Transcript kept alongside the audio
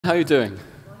How are you doing?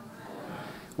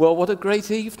 Well, what a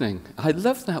great evening. I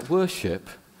love that worship.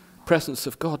 Presence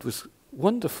of God was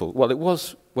wonderful. Well, it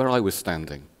was where I was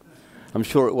standing. I'm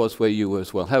sure it was where you were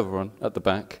as well. Hello, everyone at the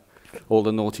back. All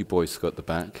the naughty boys go at the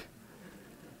back.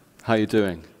 How are you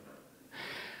doing?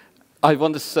 I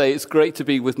want to say it's great to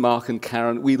be with Mark and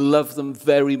Karen. We love them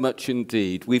very much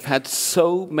indeed. We've had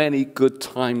so many good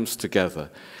times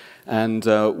together. And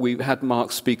we had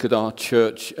Mark speak at our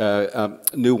church,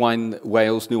 New Wine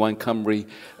Wales, New Wine Cymru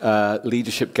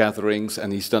leadership gatherings,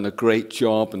 and he's done a great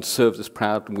job and served us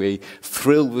proud. And we're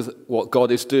thrilled with what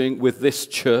God is doing with this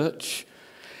church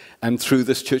and through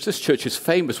this church. This church is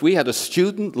famous. We had a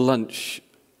student lunch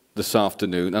this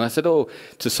afternoon, and I said,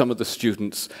 to some of the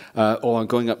students, I'm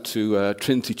going up to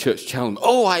Trinity Church, Cheltenham.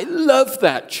 Oh, I love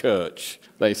that church,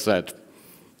 they said.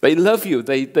 They love you.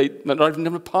 They're not even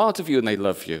a part of you, and they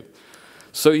love you.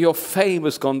 So your fame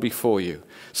has gone before you.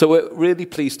 So we're really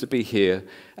pleased to be here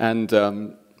and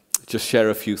just share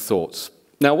a few thoughts.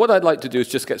 Now, what I'd like to do is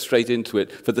just get straight into it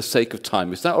for the sake of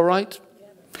time. Is that all right? Yeah.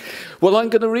 Well, I'm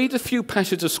going to read a few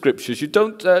passages of scriptures. You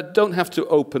don't have to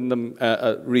open them,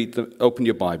 open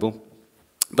your Bible,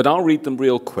 but I'll read them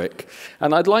real quick.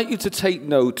 And I'd like you to take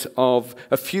note of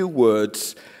a few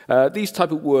words. These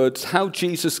type of words, how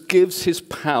Jesus gives his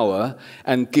power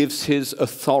and gives his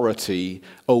authority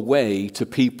away to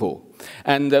people.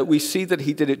 And we see that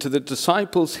he did it to the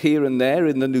disciples here and there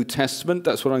in the New Testament.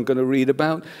 That's what I'm going to read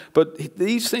about. But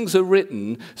these things are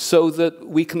written so that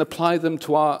we can apply them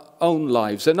to our own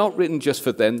lives. They're not written just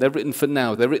for them. They're written for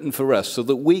now. They're written for us so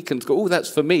that we can go, that's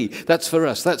for me. That's for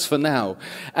us. That's for now.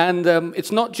 And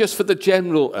it's not just for the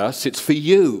general us. It's for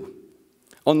you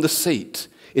on the seat.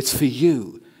 It's for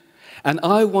you. And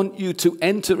I want you to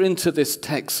enter into this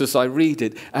text as I read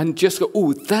it and just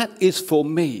go, that is for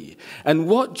me. And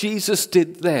what Jesus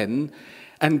did then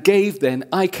and gave then,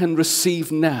 I can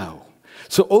receive now.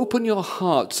 So open your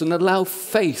hearts and allow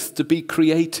faith to be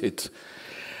created.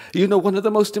 You know, one of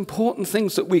the most important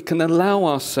things that we can allow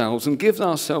ourselves and give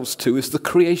ourselves to is the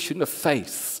creation of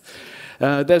faith.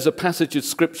 There's a passage of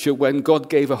scripture when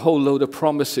God gave a whole load of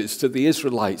promises to the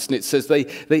Israelites, and it says they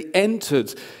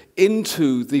entered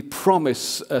into the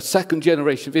promise, second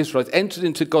generation of Israelites, entered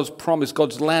into God's promise,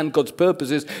 God's land, God's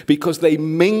purposes, because they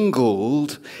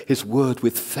mingled his word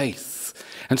with faith.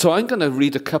 And so I'm going to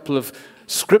read a couple of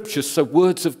scriptures, so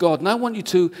words of God, and I want you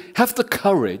to have the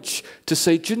courage to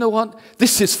say, do you know what?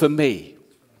 This is for me.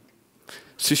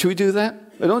 So should we do that?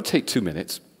 It won't take 2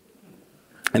 minutes,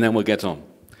 and then we'll get on.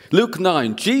 Luke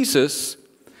 9, Jesus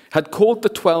had called the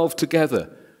 12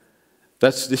 together.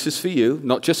 This is for you,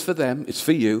 not just for them, it's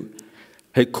for you.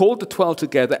 He called the 12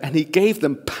 together and he gave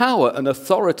them power and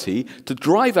authority to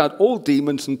drive out all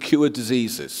demons and cure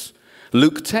diseases.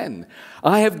 Luke 10,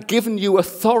 I have given you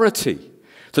authority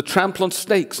to trample on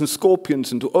snakes and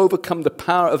scorpions and to overcome the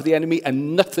power of the enemy,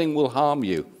 and nothing will harm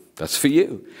you. That's for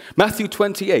you. Matthew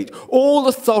 28, all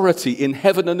authority in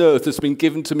heaven and earth has been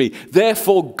given to me.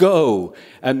 Therefore go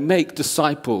and make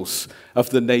disciples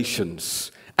of the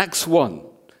nations. Acts 1,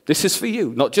 this is for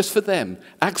you, not just for them.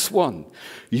 Acts 1,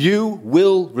 you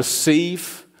will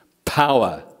receive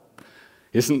power.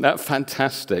 Isn't that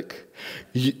fantastic?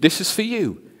 This is for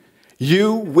you.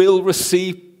 You will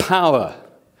receive power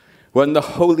when the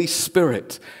Holy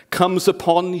Spirit comes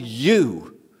upon you.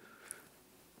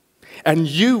 And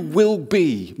you will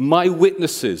be my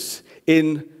witnesses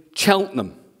in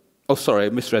Cheltenham. Oh, sorry, I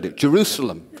misread it.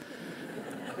 Jerusalem.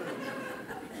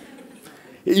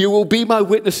 You will be my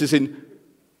witnesses in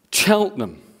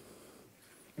Cheltenham.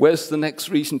 Where's the next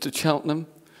region to Cheltenham?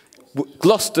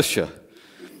 Gloucestershire.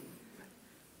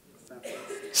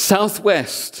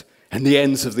 Southwest and the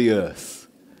ends of the earth.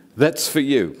 That's for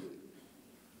you.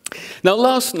 Now,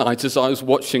 last night as I was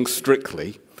watching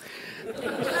Strictly,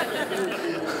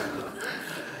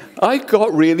 I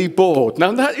got really bored.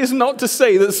 Now, that is not to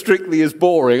say that Strictly is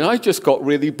boring. I just got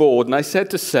really bored. And I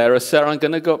said to Sarah, I'm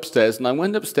going to go upstairs. And I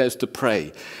went upstairs to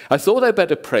pray. I thought I'd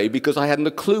better pray because I hadn't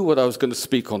a clue what I was going to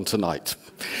speak on tonight.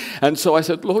 And so I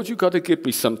said, Lord, you've got to give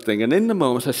me something. And in the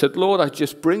moment, I said, Lord, I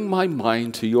just bring my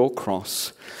mind to your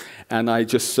cross. And I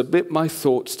just submit my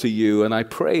thoughts to you. And I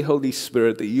pray, Holy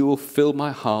Spirit, that you will fill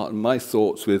my heart and my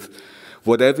thoughts with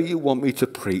whatever you want me to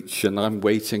preach. And I'm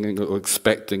waiting and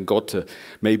expecting God to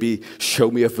maybe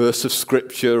show me a verse of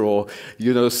scripture or,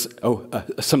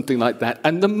 something like that.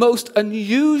 And the most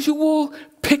unusual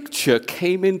picture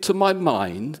came into my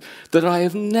mind that I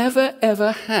have never,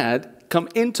 ever had come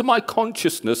into my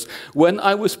consciousness when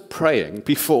I was praying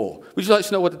before. Would you like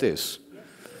to know what it is?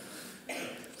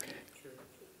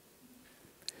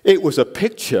 It was a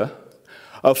picture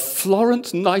of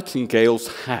Florence Nightingale's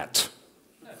hat.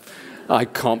 I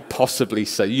can't possibly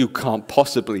say, you can't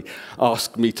possibly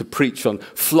ask me to preach on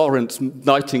Florence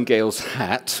Nightingale's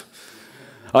hat.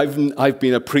 I've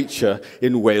been a preacher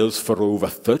in Wales for over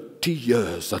 30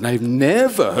 years, and I've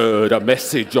never heard a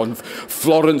message on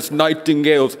Florence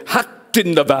Nightingale's hat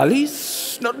in the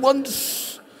valleys, not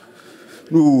once.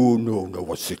 No,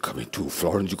 what's it coming to,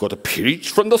 Florence? You've got to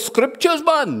preach from the scriptures,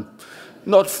 man,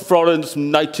 not Florence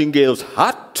Nightingale's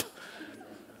hat.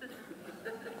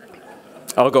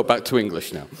 I'll go back to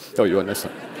English now. Oh, you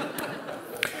understand?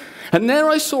 And there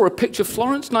I saw a picture of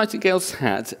Florence Nightingale's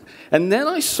hat, and then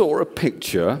I saw a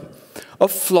picture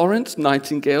of Florence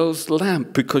Nightingale's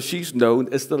lamp, because she's known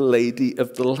as the Lady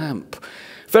of the Lamp.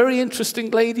 Very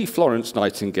interesting lady, Florence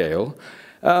Nightingale.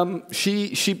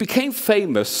 She became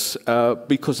famous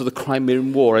because of the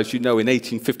Crimean War, as you know, in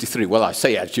 1853. Well, I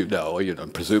say as you know, I'm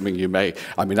presuming you may.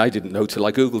 I mean, I didn't know till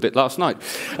I Googled it last night.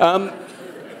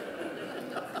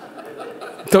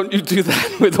 Don't you do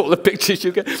that with all the pictures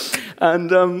you get?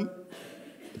 And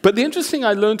but the interesting thing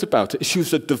I learned about it is she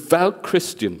was a devout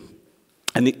Christian.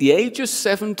 And at the age of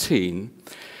 17,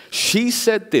 she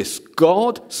said this: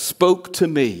 God spoke to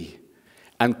me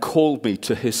and called me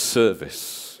to his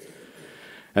service.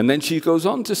 And then she goes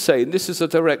on to say, and this is a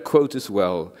direct quote as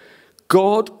well,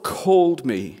 God called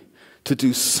me to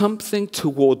do something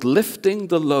toward lifting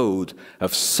the load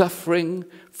of suffering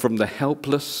from the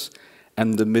helpless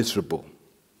and the miserable.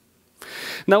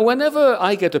 Now, whenever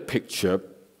I get a picture,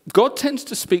 God tends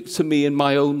to speak to me in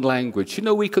my own language. You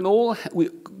know, we all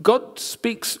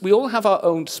have our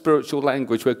own spiritual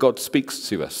language where God speaks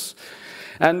to us.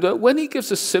 And when he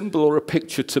gives a symbol or a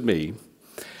picture to me,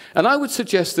 and I would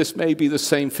suggest this may be the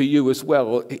same for you as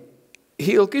well,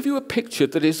 he'll give you a picture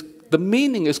that the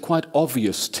meaning is quite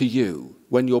obvious to you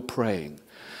when you're praying.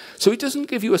 So he doesn't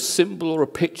give you a symbol or a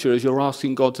picture as you're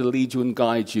asking God to lead you and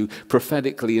guide you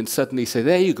prophetically and suddenly say,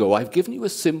 there you go, I've given you a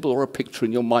symbol or a picture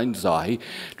in your mind's eye.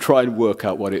 Try and work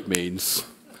out what it means.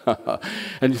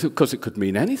 And because it could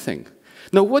mean anything.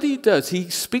 No, what he does, he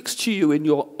speaks to you in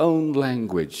your own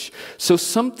language. So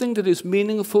something that is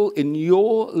meaningful in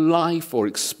your life or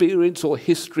experience or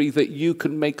history that you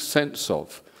can make sense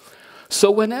of. So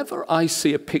whenever I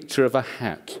see a picture of a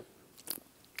hat,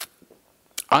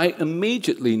 I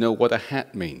immediately know what a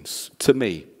hat means to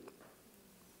me.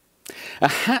 A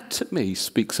hat to me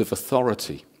speaks of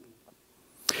authority.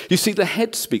 You see, the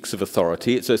head speaks of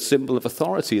authority. It's a symbol of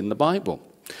authority in the Bible.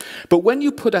 But when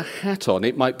you put a hat on,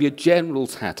 it might be a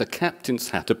general's hat, a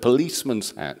captain's hat, a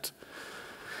policeman's hat.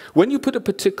 When you put a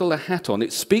particular hat on,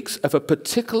 it speaks of a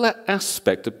particular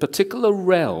aspect, a particular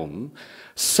realm,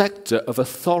 sector of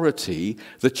authority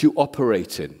that you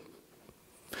operate in.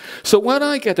 So when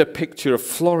I get a picture of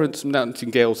Florence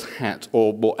Nightingale's hat,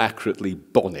 or more accurately,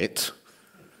 bonnet,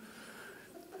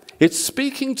 it's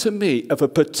speaking to me of a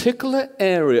particular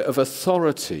area of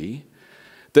authority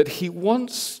that he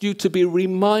wants you to be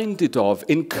reminded of,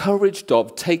 encouraged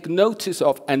of, take notice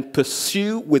of, and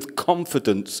pursue with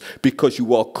confidence because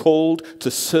you are called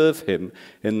to serve him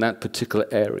in that particular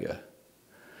area.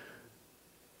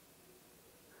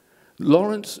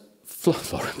 Florence.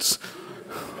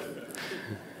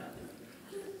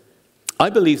 I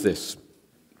believe this.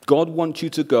 God wants you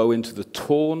to go into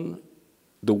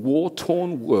the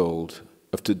war-torn world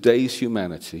of today's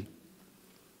humanity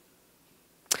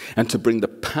and to bring the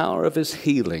power of his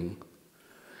healing.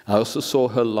 I also saw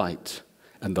her light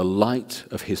and the light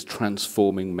of his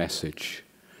transforming message.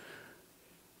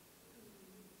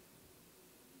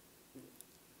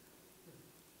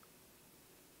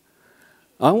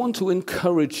 I want to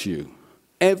encourage you,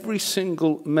 every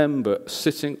single member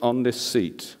sitting on this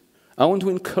seat. I want to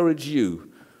encourage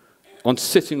you on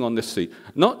sitting on this seat.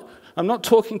 I'm not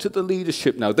talking to the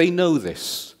leadership now. They know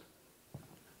this.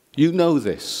 You know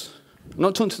this. I'm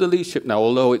not talking to the leadership now,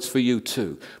 although it's for you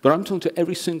too. But I'm talking to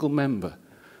every single member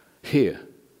here.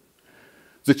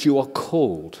 That you are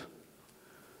called.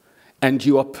 And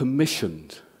you are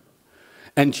permissioned.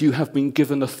 And you have been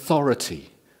given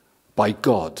authority by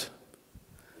God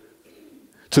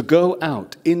to go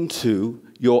out into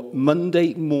your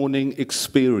Monday morning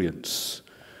experience,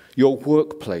 your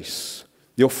workplace,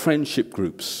 your friendship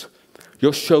groups,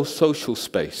 your social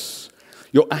space,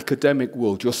 your academic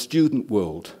world, your student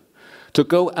world, to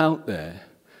go out there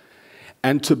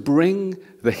and to bring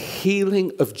the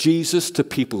healing of Jesus to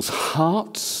people's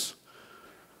hearts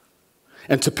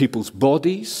and to people's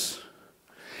bodies,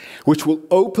 which will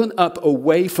open up a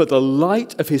way for the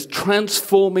light of his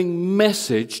transforming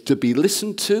message to be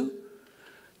listened to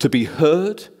be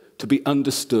heard, to be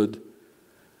understood,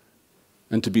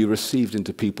 and to be received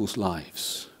into people's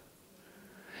lives.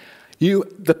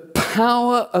 The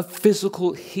power of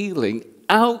physical healing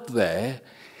out there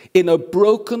in a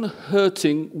broken,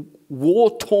 hurting,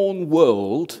 war-torn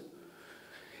world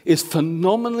is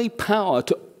phenomenally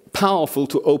powerful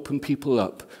to open people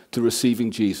up to receiving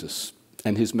Jesus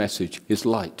and his message, his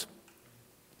light.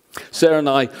 Sarah and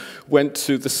I went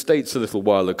to the States a little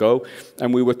while ago,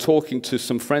 and we were talking to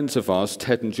some friends of ours,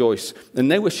 Ted and Joyce, and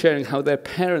they were sharing how their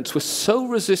parents were so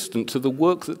resistant to the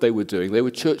work that they were doing. They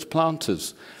were church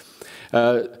planters.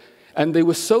 And they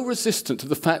were so resistant to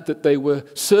the fact that they were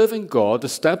serving God,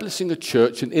 establishing a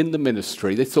church and in the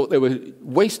ministry. They thought they were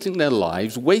wasting their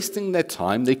lives, wasting their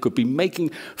time. They could be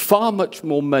making far much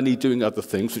more money doing other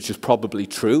things, which is probably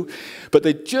true. But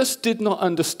they just did not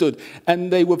understood. And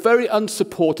they were very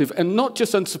unsupportive, and not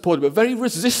just unsupportive, but very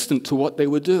resistant to what they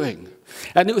were doing.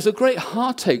 And it was a great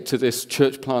heartache to this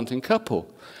church planting couple.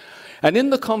 And in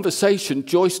the conversation,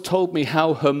 Joyce told me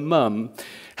how her mum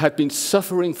had been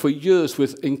suffering for years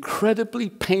with incredibly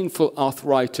painful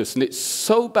arthritis. And it's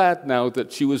so bad now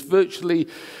that she was virtually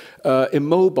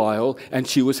immobile, and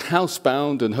she was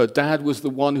housebound, and her dad was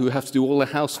the one who had to do all the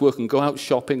housework and go out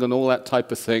shopping and all that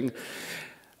type of thing.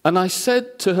 And I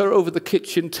said to her over the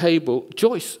kitchen table,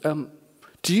 Joyce,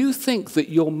 do you think that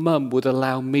your mum would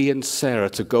allow me and Sarah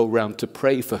to go round to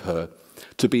pray for her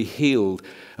to be healed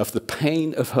of the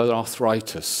pain of her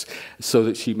arthritis so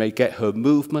that she may get her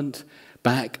movement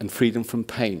back and freedom from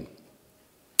pain?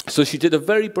 So she did a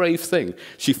very brave thing.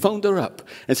 She phoned her up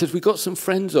and said, we got some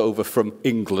friends over from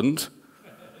England.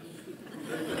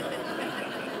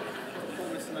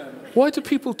 Why do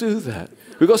people do that?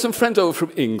 We got some friends over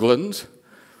from England,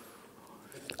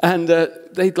 and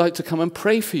they'd like to come and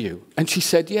pray for you. And she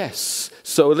said yes.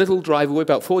 So a little drive away,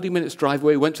 about 40 minutes drive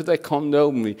away, went to their condo,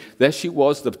 and there she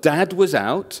was. The dad was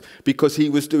out because he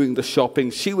was doing the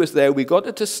shopping. She was there. We got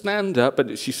her to stand up,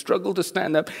 and she struggled to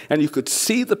stand up, and you could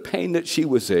see the pain that she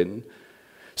was in.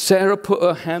 Sarah put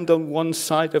her hand on one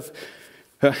side of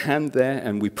her hand there,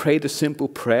 and we prayed a simple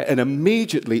prayer, and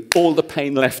immediately all the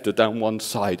pain left her down one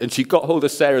side. And she got hold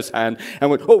of Sarah's hand and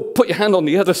went, oh, put your hand on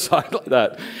the other side, like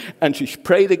that. And she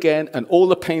prayed again, and all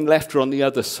the pain left her on the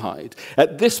other side.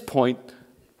 At this point,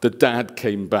 the dad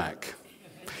came back,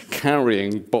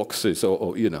 carrying boxes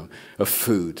of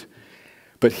food.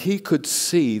 But he could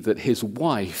see that his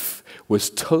wife was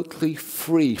totally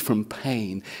free from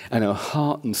pain, and her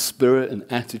heart and spirit and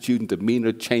attitude and demeanor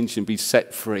had changed and been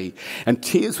set free. And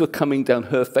tears were coming down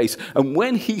her face. And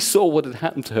when he saw what had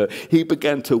happened to her, he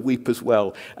began to weep as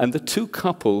well. And the two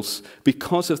couples,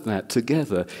 because of that,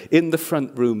 together in the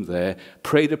front room there,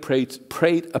 prayed a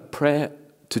prayer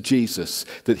to Jesus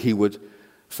that he would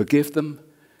forgive them,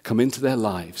 come into their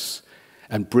lives,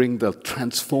 and bring the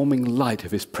transforming light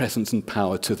of his presence and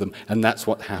power to them. And that's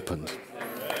what happened.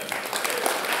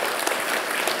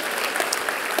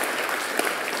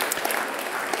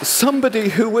 Somebody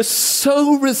who was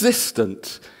so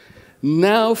resistant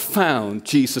now found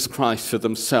Jesus Christ for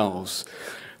themselves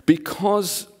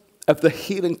because of the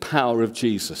healing power of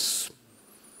Jesus.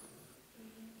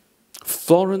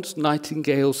 Florence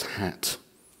Nightingale's hat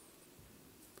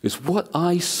is what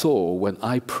I saw when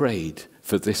I prayed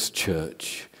for this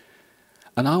church.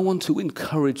 And I want to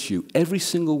encourage you, every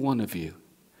single one of you,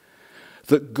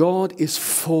 that God is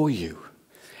for you,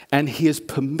 and he has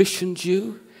permissioned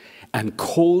you and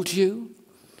called you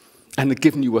and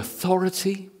given you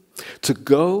authority to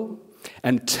go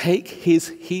and take his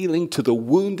healing to the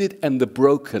wounded and the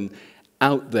broken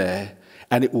out there,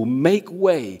 and it will make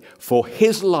way for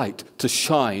his light to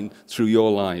shine through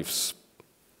your lives.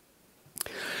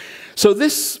 So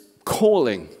this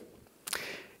calling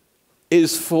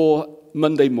is for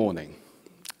Monday morning.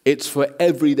 It's for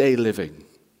everyday living.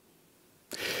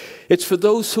 It's for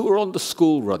those who are on the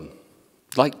school run,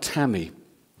 like Tammy,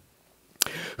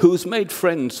 who's made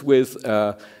friends with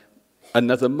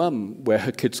another mum where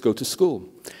her kids go to school.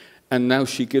 And now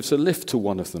she gives a lift to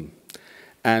one of them.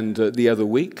 And the other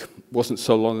week, wasn't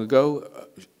so long ago,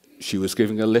 she was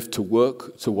giving a lift to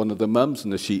work to one of the mums,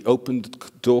 and as she opened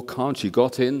the door car, she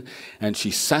got in, and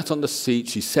she sat on the seat.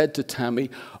 She said to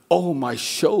Tammy, oh, my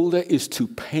shoulder is too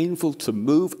painful to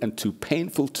move and too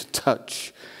painful to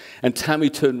touch. And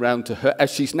Tammy turned round to her, as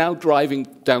she's now driving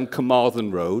down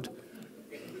Carmarthen Road,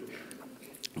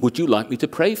 would you like me to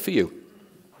pray for you?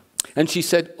 And she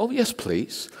said, oh, yes,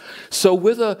 please. So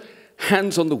with her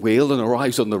hands on the wheel and her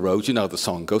eyes on the road, you know the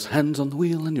song goes, hands on the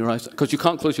wheel and your eyes, because you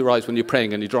can't close your eyes when you're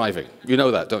praying and you're driving. You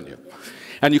know that, don't you?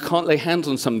 And you can't lay hands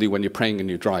on somebody when you're praying and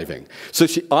you're driving. So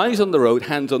she, eyes on the road,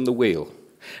 hands on the wheel.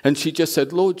 And she just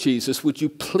said, Lord Jesus, would you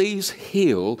please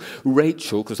heal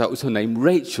Rachel, because that was her name,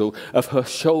 Rachel, of her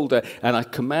shoulder. And I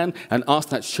command and ask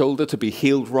that shoulder to be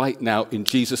healed right now in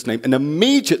Jesus' name. And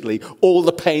immediately all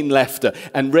the pain left her.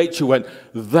 And Rachel went,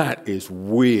 that is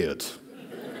weird.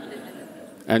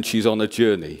 And she's on a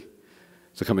journey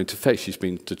to come into faith. She's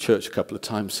been to church a couple of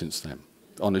times since then,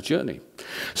 on a journey.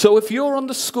 So if you're on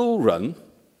the school run,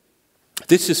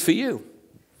 this is for you.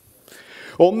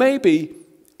 Or maybe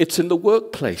it's in the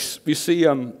workplace. You see,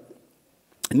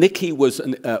 Nikki was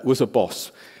a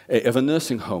boss of a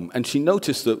nursing home, and she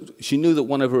noticed that she knew that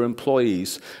one of her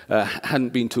employees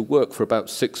hadn't been to work for about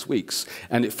 6 weeks,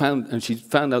 and she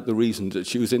found out the reason, that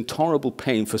she was in horrible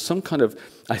pain for some kind of,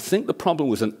 I think the problem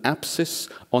was an abscess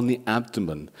on the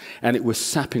abdomen, and it was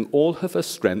sapping all of her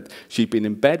strength. She'd been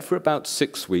in bed for about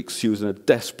 6 weeks. She was in a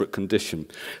desperate condition.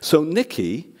 So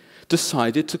Nikki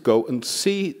decided to go and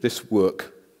see this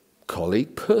work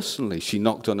colleague personally. She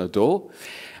knocked on her door,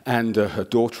 and her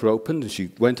daughter opened, and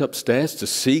she went upstairs to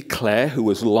see Claire, who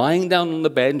was lying down on the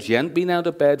bed, and she hadn't been out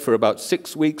of bed for about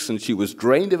 6 weeks, and she was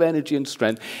drained of energy and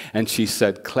strength. And she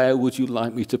said, Claire, would you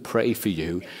like me to pray for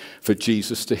you, for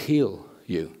Jesus to heal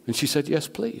you? And she said, yes,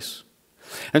 please.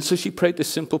 And so she prayed this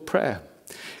simple prayer.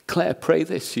 Claire, pray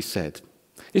this, she said.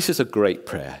 This is a great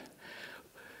prayer.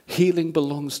 Healing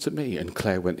belongs to me. And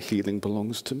Claire went, healing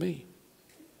belongs to me.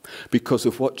 Because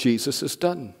of what Jesus has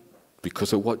done.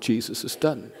 Because of what Jesus has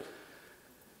done.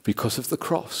 Because of the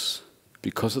cross.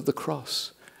 Because of the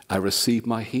cross. I received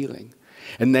my healing.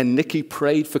 And then Nikki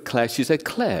prayed for Claire. She said,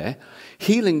 Claire,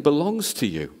 healing belongs to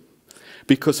you.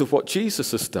 Because of what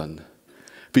Jesus has done.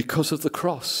 Because of the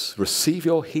cross. Receive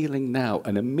your healing now.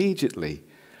 And immediately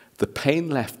the pain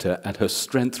left her and her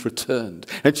strength returned.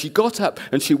 And she got up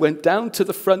and she went down to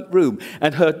the front room.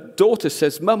 And her daughter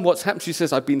says, Mum, what's happened? She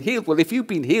says, I've been healed. Well, if you've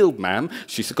been healed, ma'am,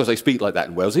 she said, because they speak like that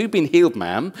in Wales, if you've been healed,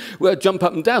 ma'am, well, jump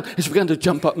up and down. And she began to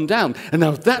jump up and down. And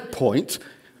now at that point,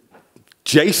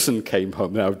 Jason came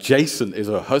home. Now, Jason is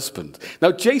her husband.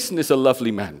 Now, Jason is a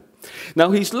lovely man. Now,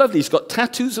 he's lovely. He's got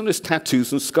tattoos on his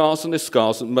tattoos and scars on his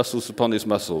scars and muscles upon his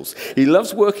muscles. He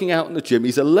loves working out in the gym.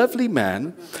 He's a lovely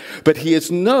man, but he is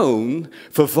known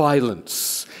for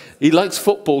violence. He likes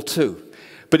football too,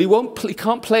 but he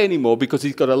can't play anymore because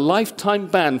he's got a lifetime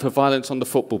ban for violence on the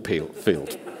football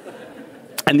field.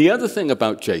 And the other thing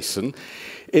about Jason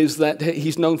is that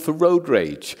he's known for road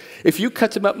rage. If you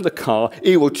cut him up in the car,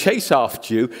 he will chase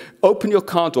after you, open your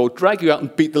car door, drag you out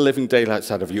and beat the living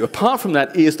daylights out of you. Apart from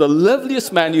that, he is the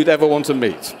loveliest man you'd ever want to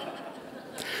meet.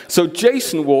 So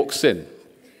Jason walks in,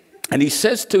 and he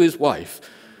says to his wife,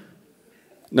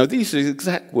 now these are his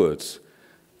exact words,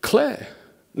 Claire,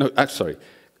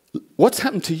 what's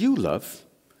happened to you, love?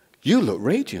 You look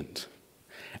radiant.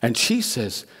 And she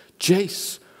says,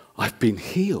 Jace, I've been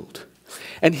healed.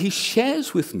 And he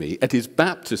shares with me at his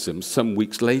baptism some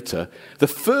weeks later, the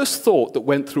first thought that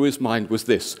went through his mind was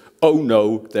this, oh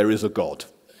no, there is a God.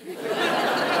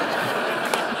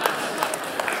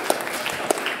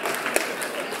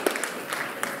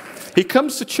 He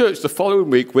comes to church the following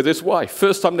week with his wife.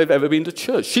 First time they've ever been to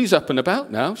church. She's up and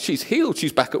about now. She's healed.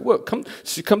 She's back at work.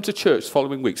 She comes to church the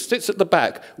following week. Sits at the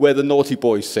back where the naughty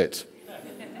boys sit.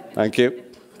 Thank you.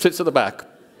 Sits at the back.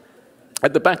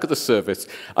 At the back of the service,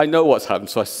 I know what's happened,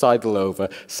 so I sidle over,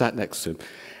 sat next to him,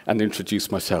 and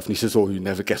introduced myself. And he says, oh, you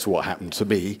never guess what happened to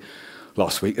me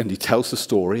last week. And he tells the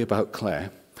story about Claire.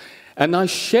 And I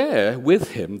share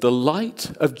with him the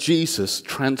light of Jesus'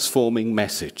 transforming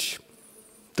message,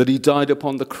 that he died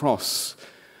upon the cross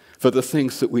for the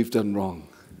things that we've done wrong.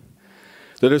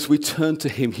 That as we turn to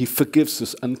him, he forgives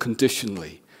us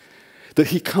unconditionally. That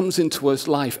he comes into his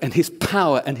life and his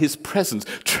power and his presence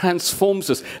transforms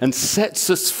us and sets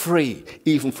us free,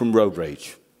 even from road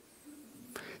rage.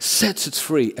 Sets us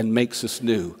free and makes us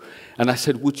new. And I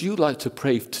said, would you like to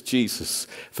pray to Jesus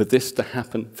for this to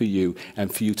happen for you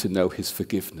and for you to know his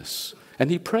forgiveness?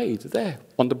 And he prayed there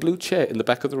on the blue chair in the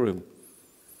back of the room.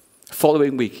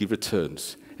 Following week, he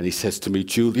returns and he says to me,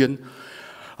 Julian,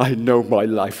 I know my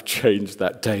life changed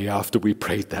that day after we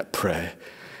prayed that prayer.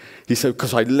 He said,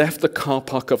 because I left the car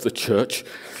park of the church,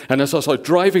 and as I was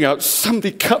driving out,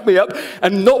 somebody cut me up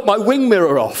and knocked my wing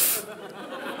mirror off.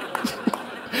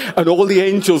 And all the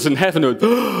angels in heaven went,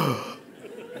 oh.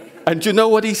 And you know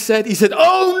what he said? He said,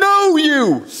 oh no,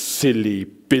 you silly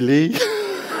Billy.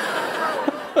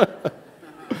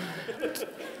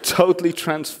 Totally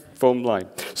transformed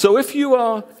life. So if you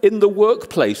are in the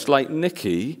workplace like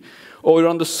Nikki, or you're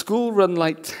on the school run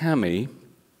like Tammy,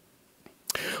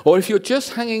 Or if you're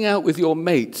just hanging out with your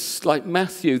mates, like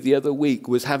Matthew the other week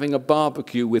was having a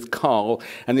barbecue with Carl,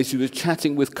 and as he was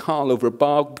chatting with Carl over a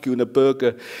barbecue and a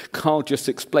burger, Carl just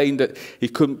explained that he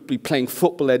couldn't be playing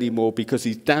football anymore because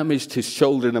he damaged his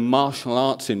shoulder in a martial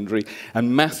arts injury.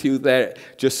 And Matthew there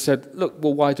just said, look,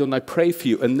 well, why don't I pray for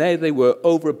you? And there they were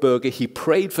over a burger. He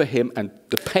prayed for him, and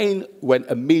the pain went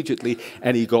immediately,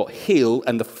 and he got healed.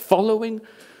 And the following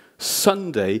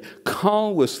Sunday,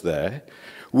 Carl was there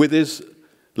with his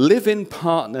live-in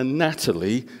partner,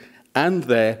 Natalie, and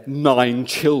their 9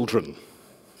 children.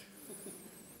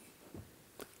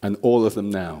 And all of them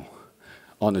now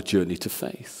on a journey to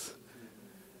faith.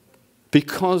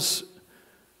 Because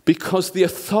the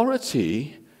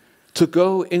authority to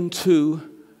go into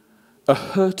a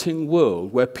hurting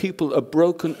world where people are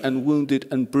broken and wounded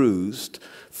and bruised,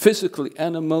 physically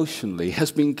and emotionally,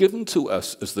 has been given to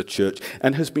us as the church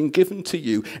and has been given to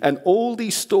you. And all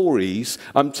these stories,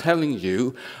 I'm telling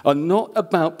you, are not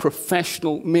about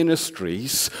professional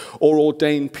ministries or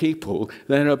ordained people.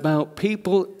 They're about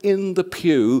people in the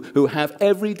pew who have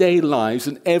everyday lives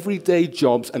and everyday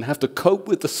jobs and have to cope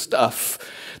with the stuff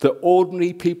that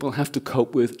ordinary people have to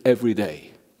cope with every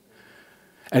day.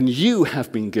 And you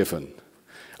have been given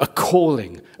a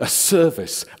calling, a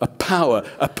service, a power,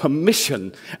 a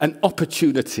permission, an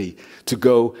opportunity to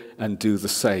go and do the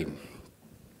same.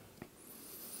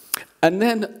 And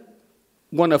then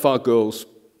one of our girls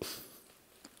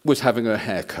was having her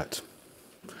hair cut.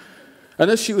 And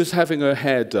as she was having her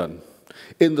hair done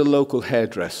in the local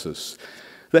hairdressers,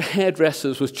 the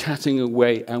hairdressers was chatting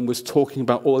away and was talking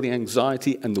about all the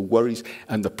anxiety and the worries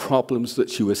and the problems that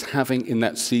she was having in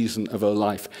that season of her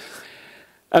life.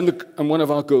 And one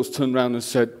of our girls turned around and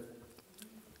said,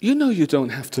 you know you don't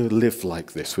have to live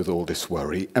like this with all this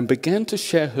worry, and began to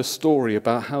share her story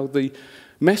about how the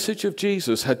message of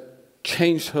Jesus had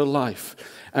changed her life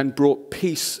and brought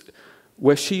peace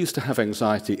where she used to have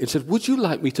anxiety, and said, would you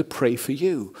like me to pray for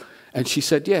you? And she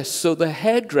said, yes. So the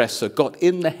hairdresser got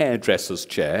in the hairdresser's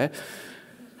chair.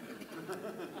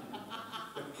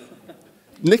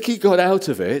 Nikki got out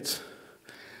of it,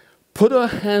 put her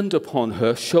hand upon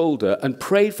her shoulder and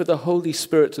prayed for the Holy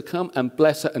Spirit to come and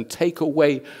bless her and take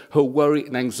away her worry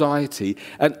and anxiety.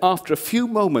 And after a few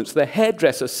moments, the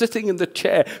hairdresser sitting in the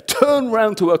chair turned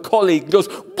round to her colleague and goes,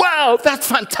 wow, that's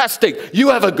fantastic. You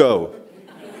have a go.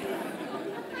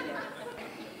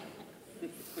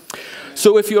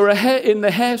 So if you're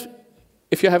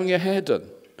if you're having your hair done,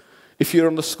 if you're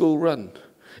on the school run,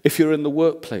 if you're in the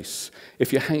workplace,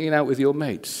 if you're hanging out with your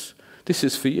mates, this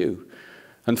is for you.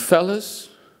 And fellas,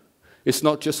 it's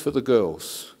not just for the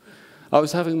girls. I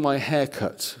was having my hair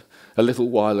cut a little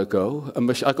while ago, and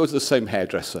I go to the same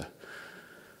hairdresser.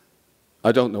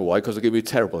 I don't know why, because they give me a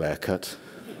terrible haircut.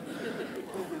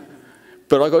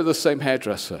 But I go to the same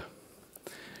hairdresser.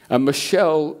 And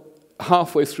Michelle,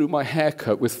 halfway through my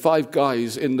haircut, with 5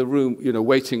 guys in the room,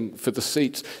 waiting for the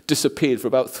seats, disappeared for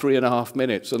about 3.5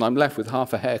 minutes, and I'm left with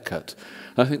half a haircut.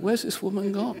 And I think, where's this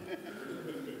woman gone?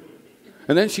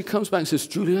 And then she comes back and says,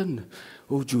 Julian,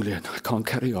 oh, Julian, I can't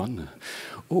carry on.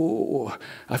 Oh,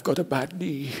 I've got a bad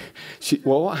knee.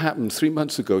 Well, what happened 3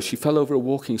 months ago, she fell over a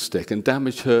walking stick and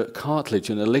damaged her cartilage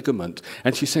and a ligament.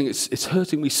 And she's saying, it's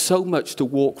hurting me so much to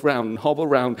walk around and hobble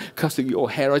around cutting your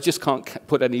hair. I just can't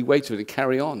put any weight to it and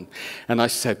carry on. And I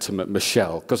said to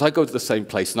Michelle, because I go to the same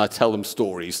place and I tell them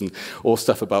stories and all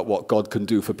stuff about what God can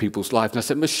do for people's lives. And I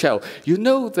said, Michelle, you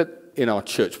know that in our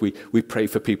church we pray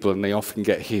for people and they often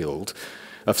get healed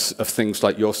of things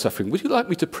like you're suffering. Would you like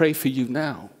me to pray for you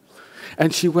now?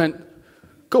 And she went,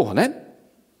 go on then.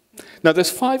 Now there's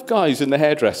 5 guys in the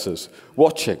hairdressers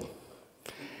watching.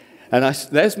 And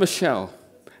there's Michelle.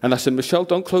 And I said, Michelle,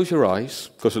 don't close your eyes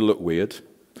because it'll look weird.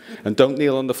 And don't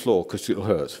kneel on the floor because it'll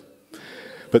hurt.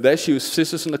 But there she was,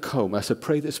 scissors and a comb. I said,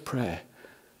 pray this prayer.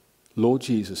 Lord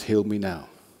Jesus, heal me now.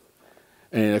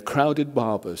 And in a crowded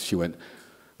barber's, she went,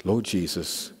 Lord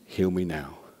Jesus, heal me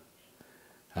now.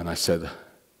 And I said,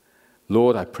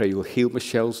 Lord, I pray you'll heal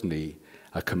Michelle's knee.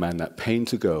 I command that pain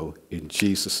to go in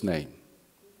Jesus' name.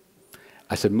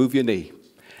 I said, move your knee.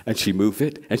 And she moved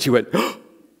it, and she went,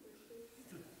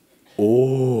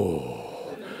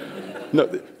 oh.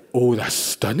 No, oh, that's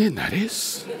stunning, that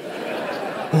is.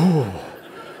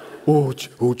 Oh,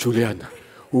 Julian.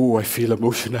 Oh, I feel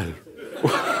emotional.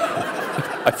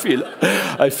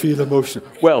 I feel emotional.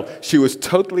 Well, she was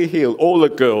totally healed. All the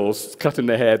girls cutting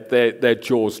their hair, their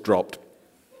jaws dropped.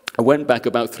 I went back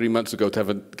about 3 months ago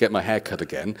to get my hair cut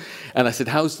again. And I said,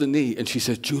 how's the knee? And she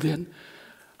said, Julian,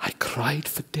 I cried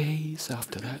for days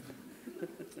after that.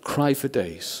 Cried for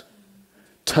days.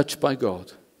 Touched by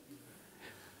God.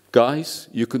 Guys,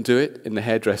 you can do it in the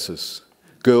hairdressers.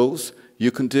 Girls, You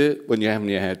can do it when you're having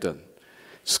your hair done.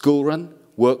 School run,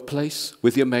 workplace,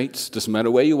 with your mates, doesn't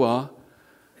matter where you are,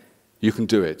 you can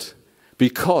do it.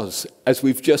 Because, as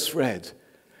we've just read,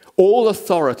 all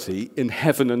authority in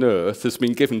heaven and earth has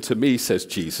been given to me, says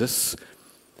Jesus.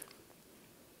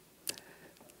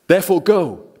 Therefore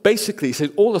go. Basically, he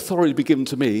said, all authority will be given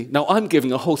to me. Now I'm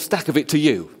giving a whole stack of it to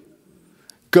you.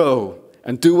 Go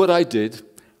and do what I did,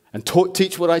 and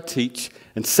teach what I teach,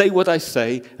 and say what I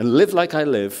say, and live like I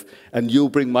live, and you'll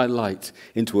bring my light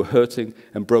into a hurting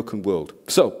and broken world.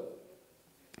 So,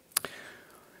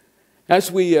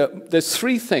 there's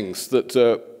three things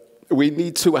that we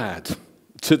need to add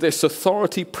to this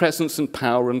authority, presence, and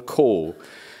power and call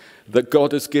that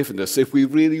God has given us if we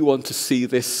really want to see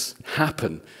this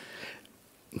happen.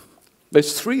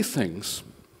 There's three things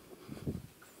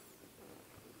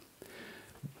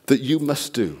that you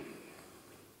must do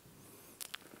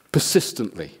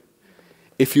persistently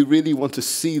if you really want to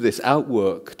see this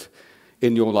outworked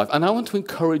in your life. And I want to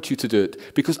encourage you to do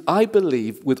it because I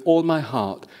believe with all my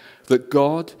heart that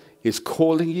God is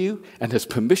calling you and has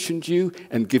permissioned you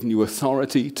and given you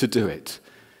authority to do it.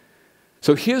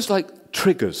 So here's like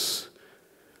triggers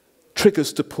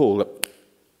to pull.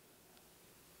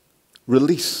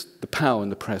 Release the power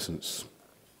and the presence.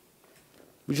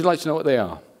 Would you like to know what they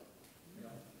are?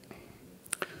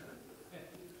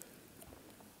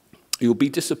 You'll be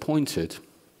disappointed.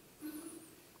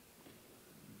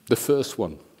 The first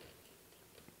one,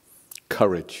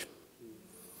 courage.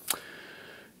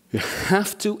 You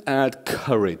have to add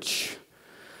courage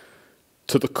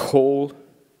to the call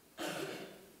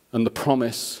and the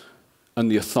promise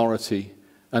and the authority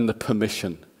and the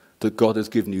permission that God has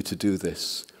given you to do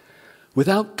this.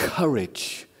 Without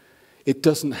courage, it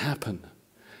doesn't happen.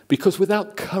 Because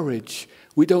without courage,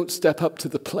 we don't step up to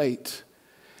the plate.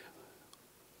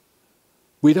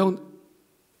 We don't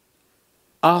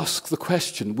ask the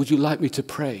question, would you like me to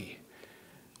pray?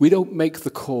 We don't make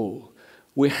the call.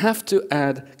 We have to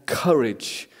add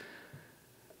courage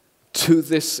to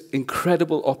this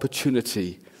incredible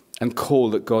opportunity and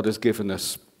call that God has given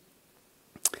us.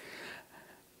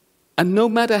 And no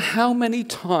matter how many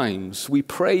times we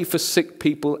pray for sick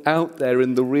people out there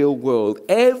in the real world,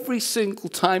 every single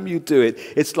time you do it,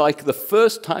 it's like the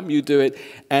first time you do it,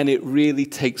 and it really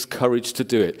takes courage to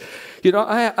do it. You know,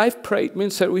 I've prayed, me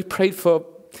and Sarah, we prayed for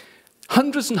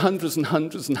hundreds and hundreds and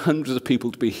hundreds and hundreds of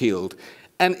people to be healed.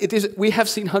 And we have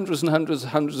seen hundreds and hundreds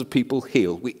and hundreds of people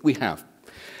healed. We have.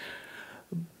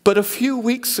 But a few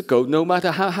weeks ago, no matter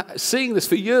how, seeing this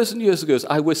for years and years ago,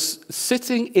 I was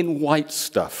sitting in White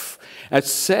Stuff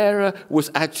as Sarah was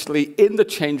actually in the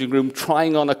changing room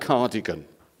trying on a cardigan.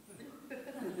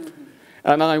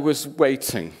 And I was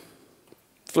waiting,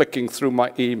 flicking through my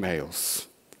emails,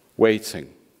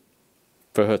 waiting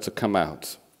for her to come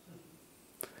out.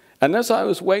 And as I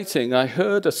was waiting, I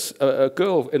heard a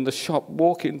girl in the shop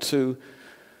walk into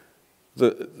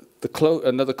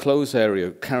another clothes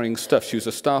area carrying stuff. She was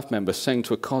a staff member saying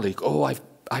to a colleague, oh,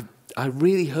 I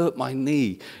really hurt my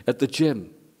knee at the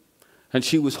gym. And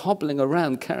she was hobbling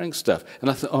around carrying stuff. And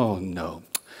I thought, oh, no,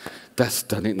 that's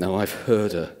done it now. I've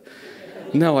heard her.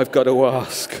 Now I've got to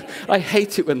ask. I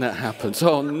hate it when that happens.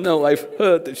 Oh, no, I've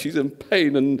heard that she's in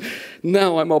pain, and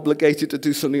now I'm obligated to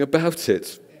do something about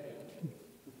it.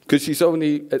 Because she's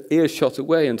only an earshot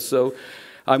away, and so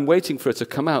I'm waiting for her to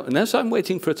come out. And as I'm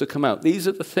waiting for her to come out, these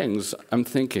are the things I'm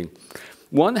thinking.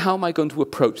 One, how am I going to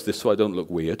approach this so I don't look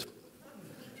weird?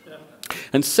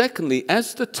 And secondly,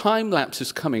 as the time lapse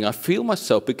is coming, I feel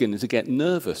myself beginning to get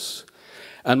nervous.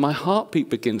 And my heartbeat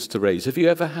begins to raise. Have you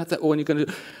ever had that? When you're going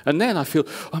to, and then I feel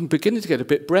I'm beginning to get a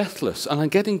bit breathless. And I'm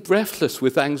getting breathless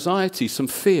with anxiety, some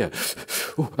fear.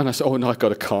 And I say, oh, no, I've got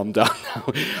to calm down now.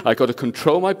 I've got to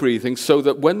control my breathing so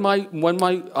that when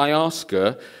I ask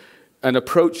her and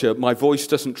approach her, my voice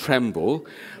doesn't tremble,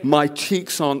 my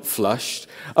cheeks aren't flushed,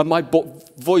 and my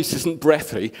voice isn't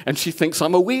breathy, and she thinks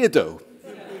I'm a weirdo.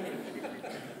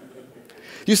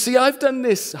 You see, I've done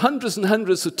this hundreds and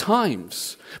hundreds of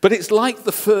times, but it's like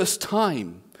the first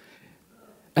time,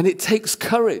 and it takes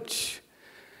courage.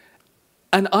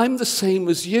 And I'm the same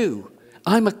as you.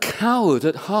 I'm a coward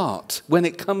at heart when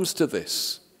it comes to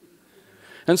this.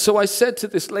 And so I said to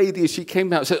this lady as she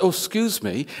came out, I said, oh, excuse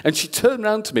me, and she turned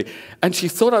around to me, and she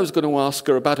thought I was going to ask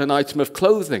her about an item of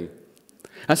clothing.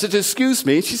 I said, excuse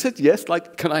me, and she said, yes,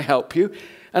 like, can I help you?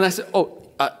 And I said, oh,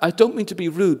 I don't mean to be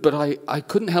rude, but I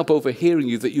couldn't help overhearing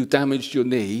you that you damaged your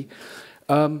knee.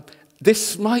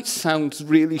 This might sound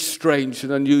really strange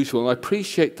and unusual, and I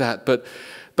appreciate that, but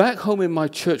back home in my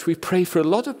church, we pray for a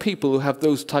lot of people who have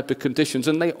those type of conditions,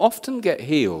 and they often get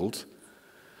healed.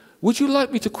 Would you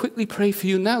like me to quickly pray for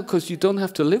you now, because you don't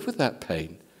have to live with that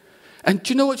pain? And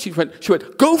do you know what she went? She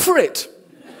went, go for it.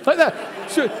 Like that.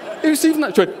 It was even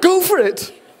that. She went, go for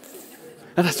it.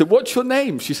 And I said, what's your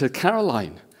name? She said,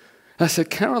 Caroline. And I said,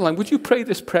 Caroline, would you pray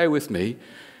this prayer with me?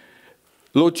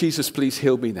 Lord Jesus, please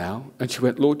heal me now. And she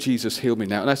went, Lord Jesus, heal me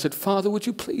now. And I said, Father, would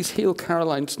you please heal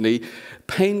Caroline's knee?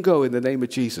 Pain go in the name of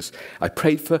Jesus. I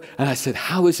prayed for her, and I said,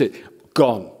 how is it?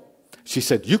 Gone. She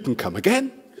said, you can come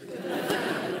again.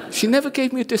 She never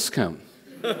gave me a discount.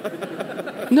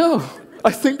 No,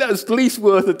 I think that's at least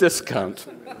worth a discount.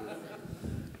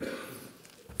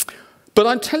 But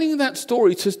I'm telling you that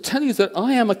story to tell you that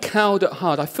I am a coward at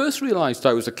heart. I first realized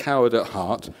I was a coward at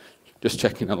heart. Just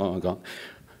checking how long I got.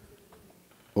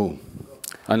 Oh,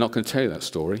 I'm not going to tell you that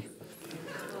story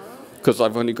because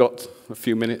I've only got a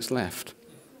few minutes left.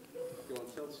 Go on,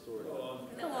 tell the story.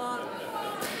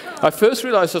 I first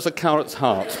realized I was a coward at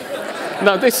heart.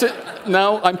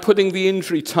 Now I'm putting the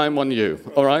injury time on you,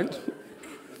 all right?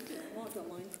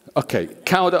 Okay,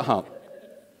 coward at heart.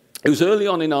 It was early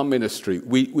on in our ministry.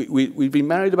 We'd been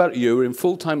married about a year. We were in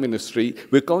full-time ministry.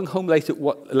 We were going home late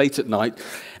at night,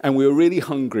 and we were really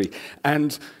hungry.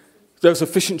 And there was a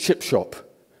fish and chip shop.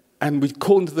 And we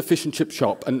called into the fish and chip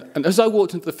shop. And as I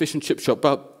walked into the fish and chip shop,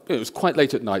 it was quite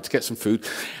late at night to get some food,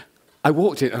 I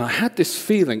walked in and I had this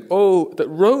feeling, that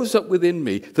rose up within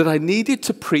me that I needed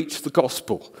to preach the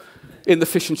gospel in the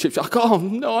fish and chip shop. I go, oh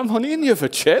no, I'm only in here for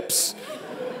chips.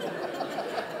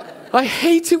 I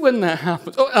hate it when that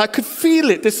happens. Oh, I could feel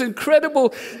it, this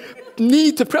incredible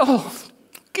need to pray. Oh,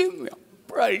 give me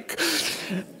a break.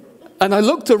 And I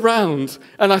looked around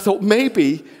and I thought,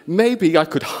 maybe I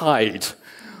could hide.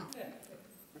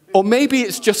 Or maybe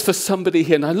it's just for somebody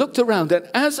here. And I looked around, and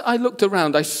as I looked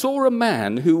around, I saw a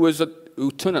man who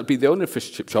turned out to be the owner of a fish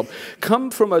and chip shop,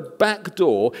 come from a back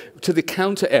door to the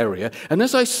counter area. And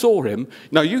as I saw him,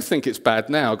 now you think it's bad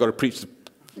now, I've got to preach the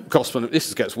gospel,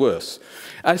 this gets worse.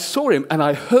 I saw him, and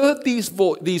I heard these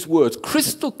words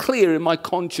crystal clear in my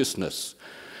consciousness.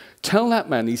 Tell that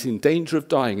man he's in danger of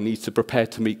dying and needs to prepare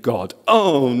to meet God.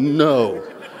 Oh, no.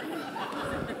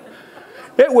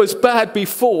 It was bad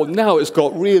before, now it's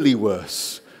got really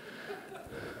worse.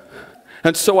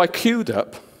 And so I queued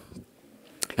up,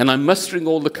 and I'm mustering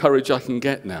all the courage I can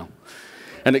get now.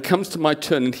 And it comes to my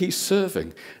turn, and he's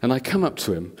serving. And I come up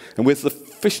to him, and with the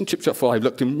fish and chip shop, I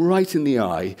looked him right in the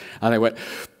eye, and I went,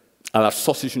 I'll have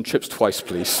sausage and chips twice,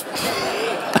 please.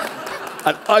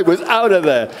 And I was out of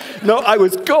there. No, I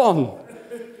was gone.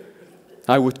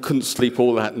 I couldn't sleep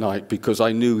all that night because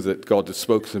I knew that God had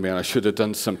spoken to me and I should have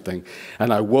done something.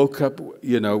 And I woke up, I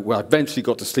eventually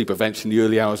got to sleep in the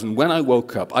early hours. And when I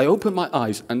woke up, I opened my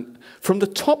eyes, and from the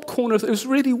top corner, it was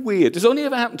really weird. It's only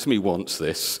ever happened to me once,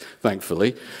 this,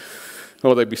 thankfully.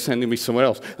 Or they'd be sending me somewhere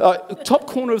else. Top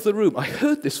corner of the room, I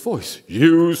heard this voice,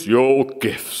 use your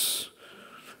gifts.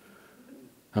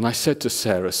 And I said to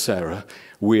Sarah,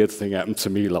 weird thing happened to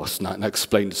me last night, and I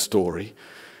explained the story.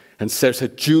 And Sarah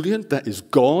said, Julian, that is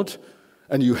God,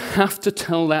 and you have to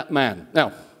tell that man.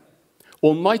 Now,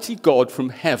 Almighty God from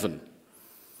heaven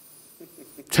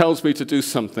tells me to do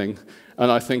something,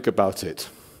 and I think about it.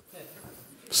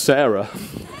 Sarah,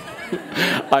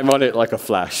 I'm on it like a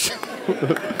flash.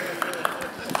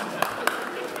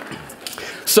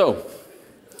 So,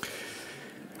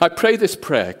 I pray this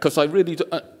prayer, because I really do.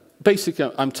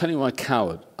 Basically, I'm telling you I'm a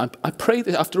coward. I pray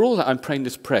this, after all that, I'm praying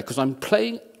this prayer, because I'm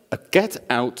praying a get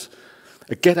out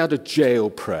of jail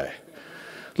prayer.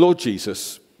 Lord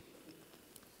Jesus,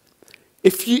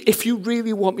 if you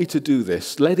really want me to do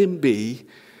this, let him be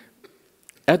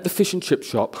at the fish and chip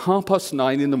shop,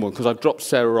 9:30 in the morning, because I've dropped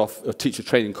Sarah off at teacher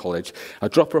training college. I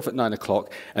drop her off at 9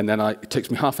 o'clock, and then it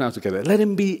takes me half an hour to get there. Let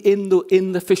him be in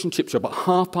the fish and chip shop at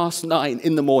 9:30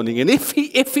 in the morning, and if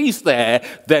he's there,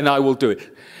 then I will do it.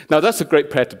 Now, that's a great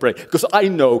prayer to pray, because I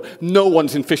know no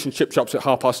one's in fish and chip shops at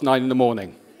 9:30 in the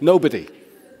morning. Nobody.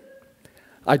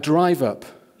 I drive up,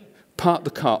 park the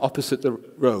car opposite the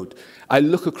road. I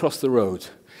look across the road.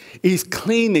 He's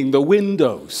cleaning the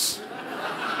windows.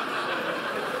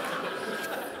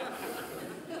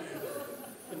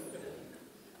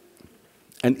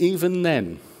 And even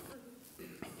then,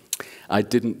 I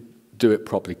didn't do it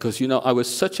properly, because, I was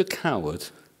such a coward.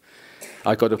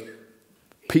 I got a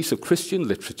piece of Christian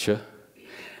literature,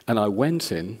 and I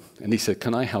went in, and he said,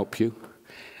 can I help you?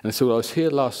 And I said, well, I was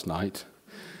here last night,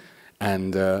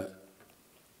 and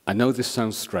I know this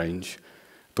sounds strange,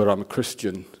 but I'm a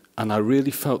Christian, and I really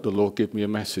felt the Lord give me a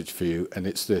message for you, and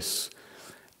it's this.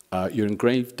 You're in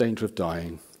grave danger of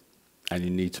dying, and you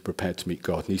need to prepare to meet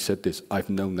God. And he said this, I've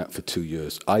known that for 2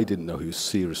 years. I didn't know he was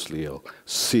seriously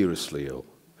ill.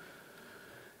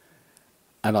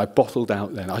 And I bottled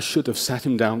out then. I should have sat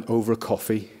him down over a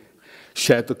coffee,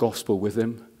 shared the gospel with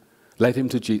him, led him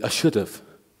to Jesus. I should have.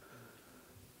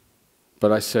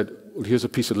 But I said, well, here's a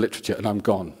piece of literature and I'm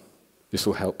gone. This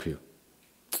will help you.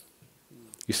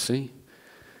 You see?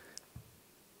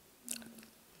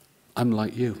 I'm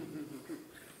like you.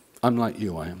 I'm like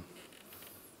you, I am.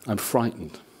 I'm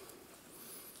frightened.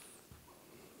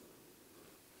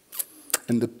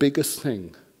 And the biggest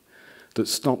thing that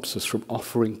stops us from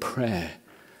offering prayer,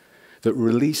 that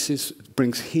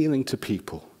brings healing to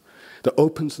people, that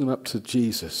opens them up to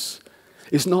Jesus,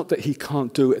 is not that he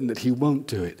can't do it and that he won't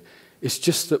do it. It's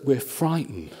just that we're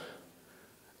frightened.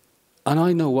 And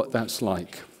I know what that's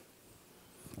like.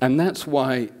 And that's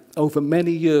why over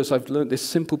many years I've learned this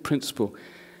simple principle.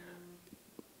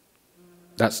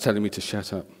 That's telling me to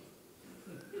shut up.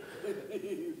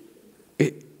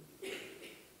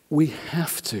 We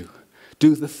have to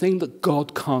do the thing that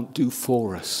God can't do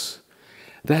for us.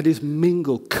 That is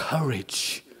mingle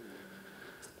courage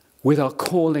with our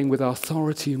calling, with our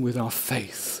authority, and with our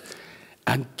faith.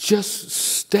 And just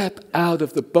step out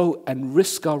of the boat and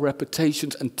risk our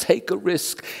reputations and take a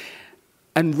risk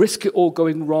and risk it all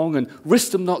going wrong and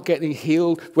risk them not getting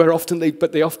healed,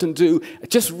 but they often do.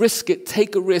 Just risk it,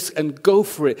 take a risk and go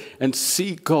for it and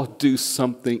see God do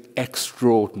something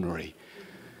extraordinary.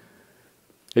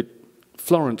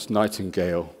 Florence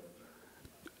Nightingale,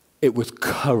 it was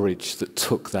courage that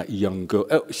took that young girl.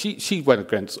 She went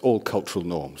against all cultural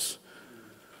norms.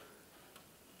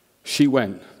 She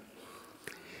went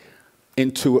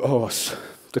into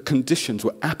the conditions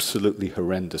were absolutely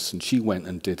horrendous, and she went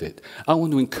and did it. I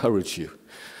want to encourage you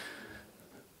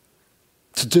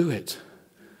to do it.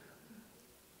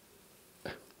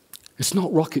 It's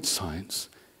not rocket science.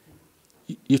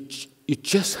 You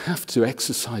just have to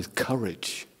exercise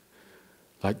courage.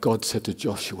 Like God said to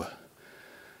Joshua,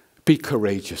 be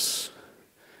courageous,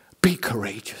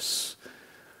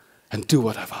 and do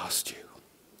what I've asked you.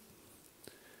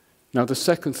 Now the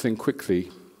second thing quickly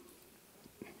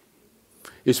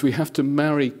is we have to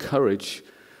marry courage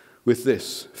with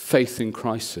this, faith in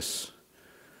crisis.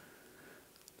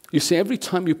 You see, every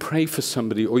time you pray for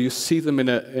somebody or you see them in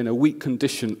a weak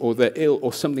condition or they're ill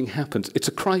or something happens, it's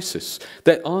a crisis.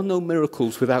 There are no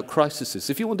miracles without crises.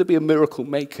 If you want to be a miracle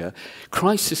maker,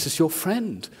 crisis is your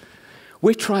friend.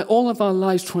 We try all of our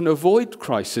lives trying to avoid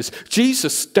crisis.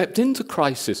 Jesus stepped into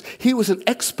crisis. He was an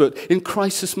expert in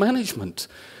crisis management.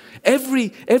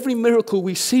 Every miracle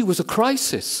we see was a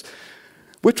crisis.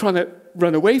 We're trying to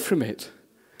run away from it.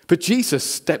 But Jesus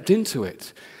stepped into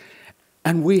it.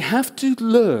 And we have to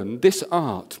learn this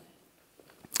art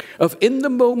of, in the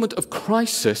moment of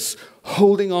crisis,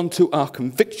 holding on to our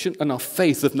conviction and our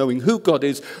faith of knowing who God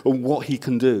is and what he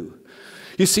can do.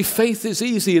 You see, faith is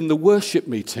easy in the worship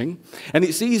meeting, and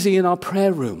it's easy in our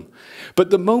prayer room. But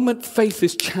the moment faith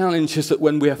is challenged is that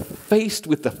when we are faced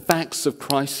with the facts of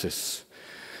crisis.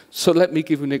 So let me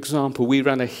give you an example. We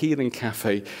ran a healing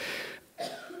cafe.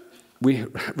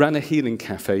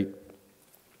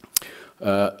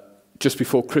 Just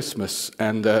before Christmas,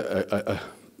 and a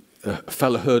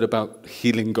fella heard about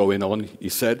healing going on, he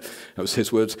said, that was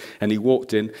his words, and he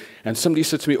walked in, and somebody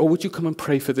said to me, would you come and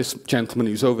pray for this gentleman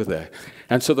who's over there?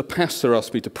 And so the pastor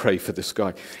asked me to pray for this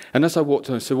guy. And as I walked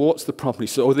in, I said, what's the problem? He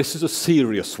said, this is a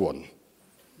serious one.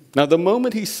 Now, the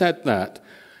moment he said that,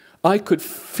 I could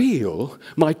feel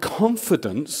my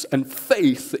confidence and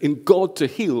faith in God to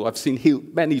heal. I've seen heal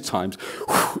many times.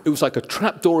 It was like a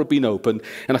trap door had been opened,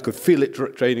 and I could feel it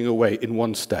draining away in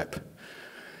one step.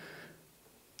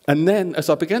 And then, as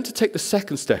I began to take the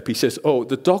second step, he says,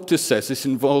 the doctor says this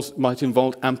might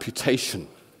involve amputation.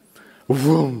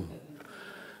 Vroom.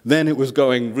 Then it was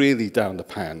going really down the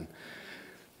pan.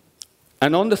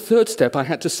 And on the third step, I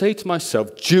had to say to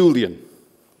myself, Julian,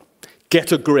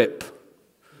 get a grip.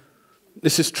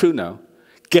 This is true now.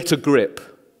 Get a grip.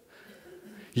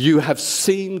 You have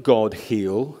seen God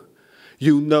heal.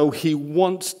 You know he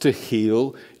wants to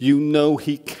heal. You know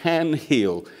he can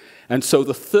heal. And so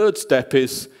the third step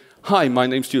is, hi, my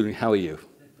name's Julian, how are you?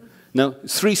 No,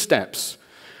 3 steps.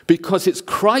 Because it's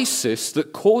crisis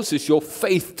that causes your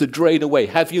faith to drain away.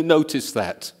 Have you noticed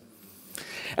that?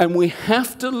 And we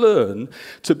have to learn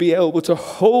to be able to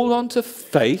hold on to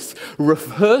faith,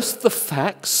 rehearse the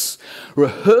facts,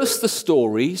 rehearse the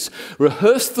stories,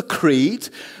 rehearse the creed,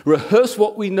 rehearse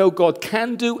what we know God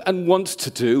can do and wants to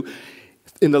do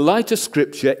in the light of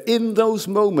Scripture in those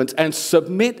moments, and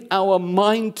submit our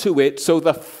mind to it so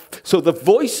the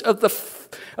voice of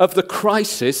the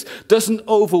crisis doesn't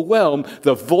overwhelm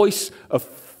the voice of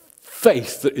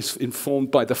faith that is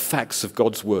informed by the facts of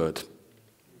God's Word.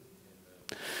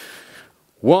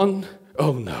 1,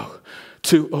 oh no.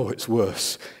 2, oh, it's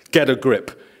worse. Get a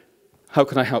grip. How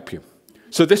can I help you?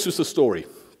 So this was the story.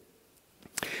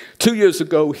 2 years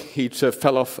ago, he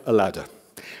fell off a ladder,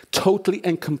 totally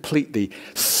and completely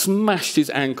smashed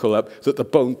his ankle up that the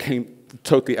bone came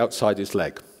totally outside his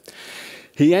leg.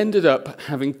 He ended up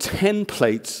having 10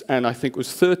 plates and I think it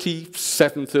was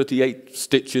 37, 38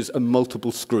 stitches and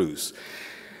multiple screws.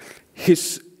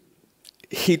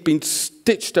 He'd been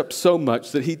stitched up so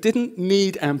much that he didn't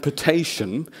need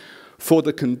amputation for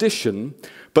the condition,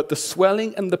 but the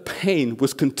swelling and the pain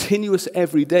was continuous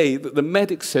every day, that the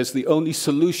medic says the only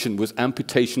solution was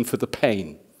amputation for the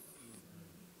pain.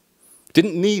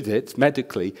 Didn't need it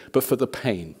medically, but for the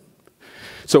pain.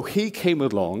 So he came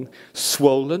along,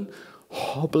 swollen,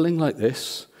 hobbling like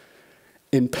this,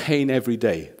 in pain every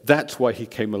day. That's why he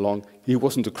came along. He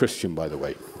wasn't a Christian, by the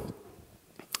way.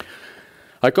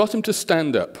 I got him to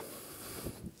stand up.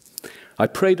 I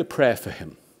prayed a prayer for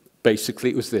him. Basically,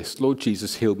 it was this: Lord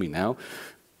Jesus, heal me now.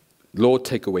 Lord,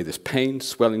 take away this pain,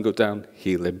 swelling, go down,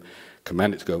 heal him.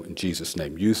 Command it to go in Jesus'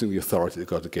 name, using the authority that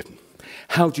God had given.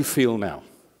 How do you feel now?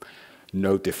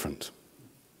 No different.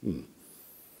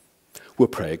 We'll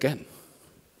pray again.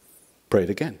 Pray it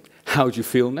again. How do you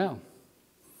feel now?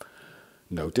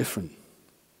 No different.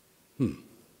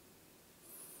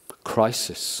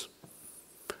 Crisis.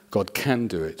 God can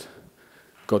do it.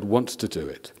 God wants to do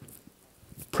it.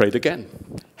 Prayed again.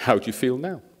 How do you feel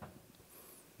now?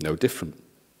 No different.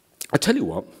 I tell you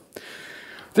what,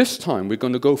 this time we're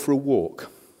going to go for a walk.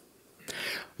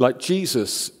 Like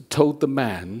Jesus told the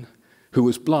man who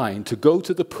was blind to go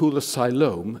to the pool of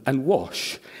Siloam and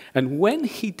wash. And when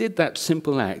he did that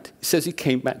simple act, he says he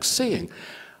came back seeing.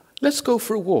 Let's go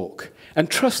for a walk and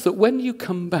trust that when you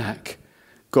come back,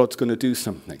 God's going to do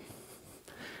something.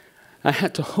 I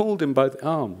had to hold him by the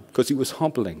arm because he was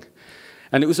hobbling.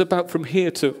 And it was about from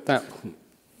here to that,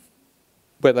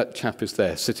 where that chap is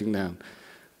there, sitting down.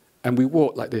 And we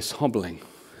walked like this, hobbling.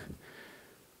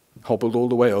 Hobbled all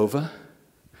the way over.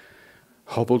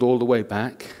 Hobbled all the way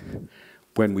back.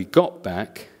 When we got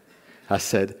back, I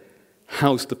said,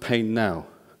 how's the pain now?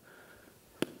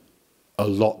 A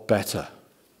lot better.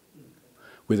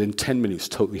 Within 10 minutes,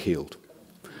 totally healed.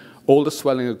 All the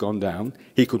swelling had gone down.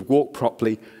 He could walk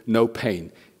properly, no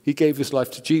pain. He gave his life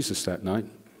to Jesus that night.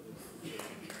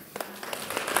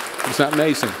 Isn't that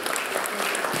amazing?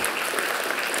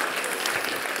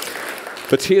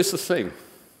 But here's the thing.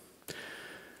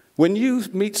 When you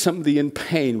meet somebody in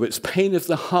pain, whether it's pain of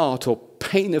the heart or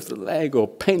pain of the leg or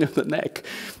pain of the neck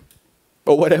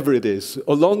or whatever it is,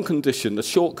 a long condition, a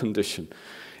short condition,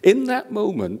 in that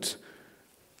moment,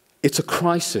 it's a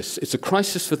crisis. It's a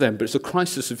crisis for them, but it's a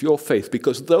crisis of your faith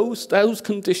because those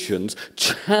conditions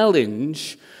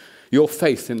challenge your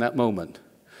faith in that moment.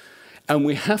 And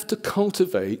we have to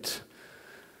cultivate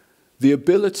the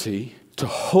ability to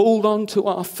hold on to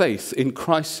our faith in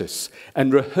crisis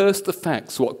and rehearse the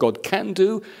facts, what God can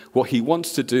do, what he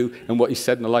wants to do, and what he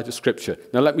said in the light of Scripture.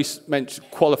 Now let me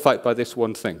qualify it by this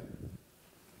one thing.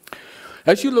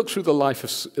 As you look through the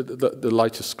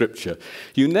light of Scripture,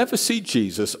 you never see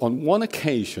Jesus on one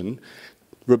occasion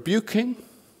rebuking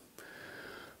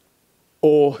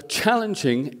or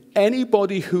challenging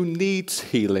anybody who needs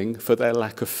healing for their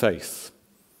lack of faith.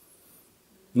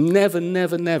 Never,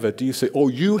 never, never do you say, oh,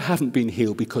 you haven't been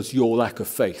healed because your lack of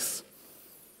faith.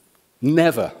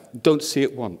 Never. Don't see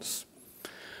it once.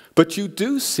 But you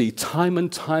do see time and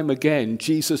time again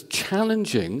Jesus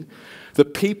challenging the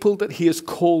people that he has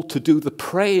called to do the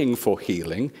praying for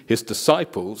healing, his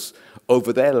disciples,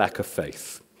 over their lack of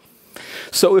faith.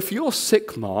 So if you're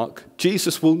sick, Mark,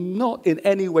 Jesus will not in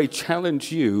any way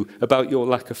challenge you about your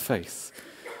lack of faith.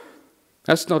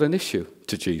 That's not an issue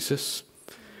to Jesus.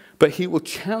 But he will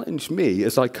challenge me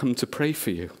as I come to pray for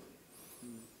you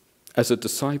as a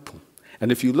disciple.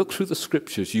 And if you look through the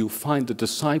Scriptures, you'll find the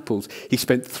disciples, he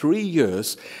spent 3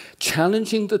 years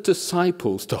challenging the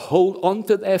disciples to hold on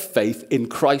to their faith in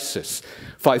crisis.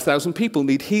 5,000 people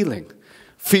need healing.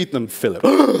 Feed them, Philip.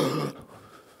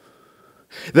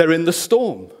 They're in the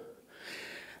storm.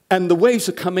 And the waves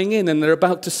are coming in and they're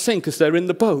about to sink as they're in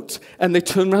the boat. And they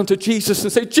turn around to Jesus and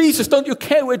say, Jesus, don't you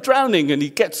care we're drowning? And he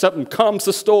gets up and calms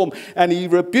the storm. And he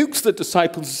rebukes the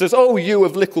disciples and says, oh, you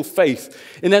of little faith.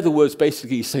 In other words,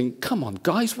 basically he's saying, come on,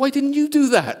 guys, why didn't you do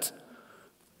that?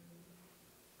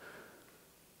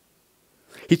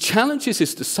 He challenges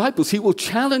his disciples. He will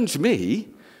challenge me.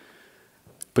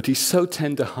 But he's so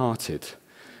tender-hearted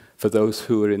for those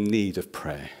who are in need of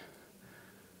prayer.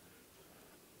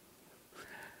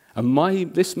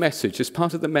 And this message is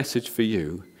part of the message for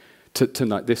you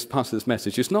tonight. This part of this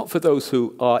message is not for those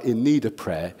who are in need of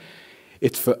prayer.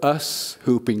 It's for us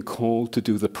who've been called to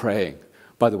do the praying.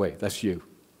 By the way, that's you.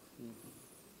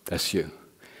 That's you.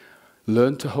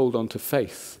 Learn to hold on to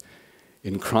faith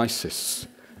in crisis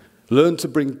Learn to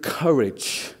bring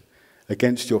courage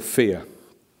against your fear.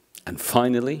 And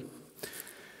finally,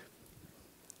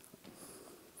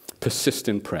 persist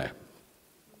in prayer.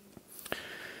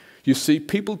 You see,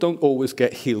 people don't always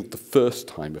get healed the first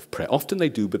time of prayer. Often they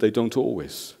do, but they don't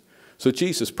always. So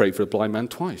Jesus prayed for a blind man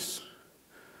twice.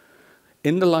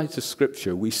 In the light of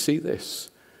Scripture, we see this.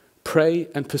 Pray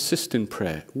and persist in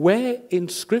prayer. Where in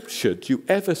Scripture do you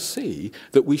ever see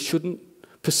that we shouldn't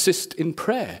persist in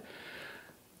prayer?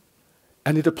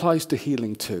 And it applies to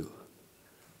healing too.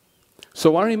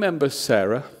 So I remember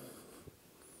Sarah,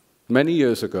 many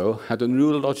years ago, had a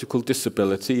neurological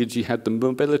disability, and she had the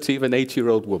mobility of an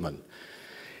 80-year-old woman.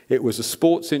 It was a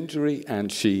sports injury,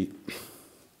 and it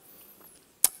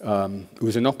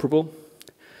was inoperable.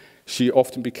 She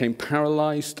often became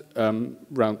paralyzed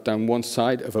down one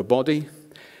side of her body,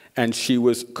 and she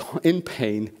was in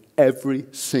pain every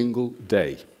single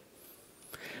day.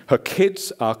 Our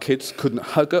kids, couldn't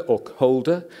hug her or hold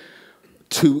her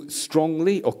too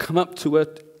strongly or come up to her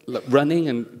running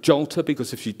and jolt her,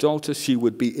 because if she jolted her, she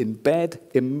would be in bed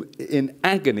in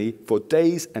agony for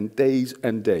days and days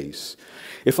and days.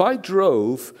 If I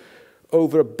drove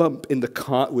over a bump in the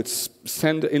car, it would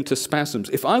send her into spasms.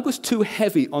 If I was too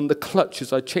heavy on the clutch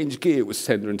as I changed gear, it would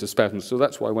send her into spasms. So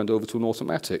that's why I went over to an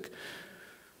automatic.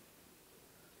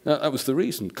 That was the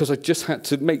reason, because I just had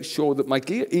to make sure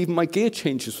that even my gear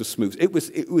changes were smooth. It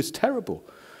was terrible.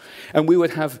 And we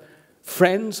would have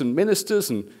friends and ministers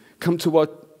and come to our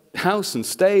house and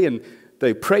stay, and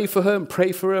they pray for her and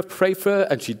pray for her,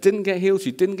 and she didn't get healed.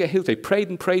 They prayed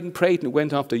and prayed and prayed, and it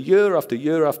went after year after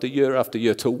year after year after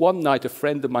year, till one night a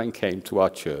friend of mine came to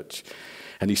our church,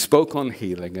 and he spoke on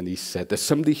healing, and he said, there's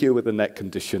somebody here with a neck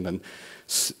condition, and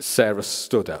Sarah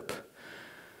stood up.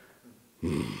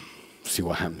 See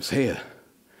what happens here.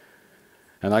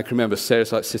 And I can remember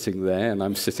Sarah's like sitting there, and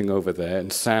I'm sitting over there,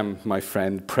 and Sam, my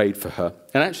friend, prayed for her.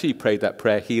 And actually he prayed that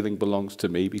prayer, healing belongs to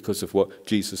me because of what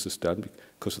Jesus has done,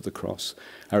 because of the cross.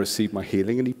 I received my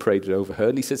healing, and he prayed it over her.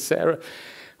 And he said, Sarah,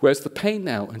 where's the pain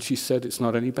now? And she said, it's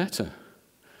not any better.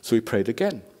 So he prayed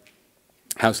again.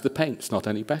 How's the pain? It's not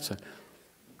any better.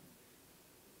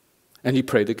 And he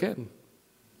prayed again.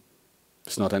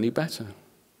 It's not any better.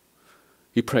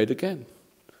 He prayed again.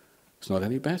 It's not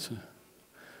any better.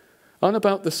 On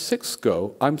about the sixth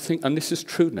go, and this is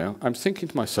true now, I'm thinking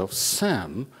to myself,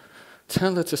 Sam,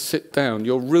 tell her to sit down.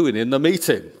 You're ruining the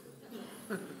meeting.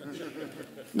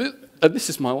 And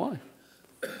this is my wife.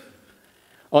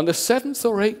 On the seventh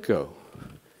or eighth go,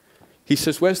 he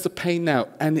says, where's the pain now?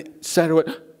 And Sarah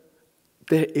went,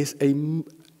 there is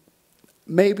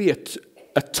maybe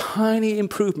a tiny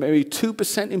improvement, maybe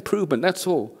 2% improvement, that's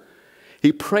all.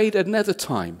 He prayed another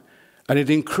time, and it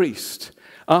increased.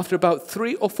 After about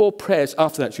 3 or 4 prayers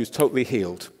after that, she was totally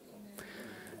healed.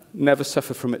 Never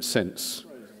suffered from it since.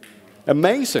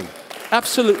 Amazing.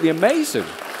 Absolutely amazing.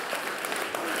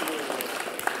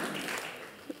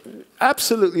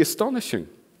 Absolutely astonishing.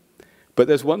 But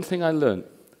there's one thing I learned.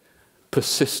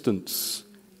 Persistence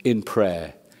in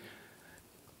prayer.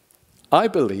 I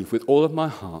believe with all of my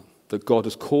heart that God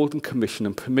has called and commissioned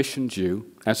and permissioned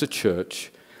you as a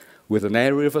church with an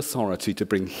area of authority to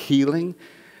bring healing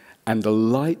and the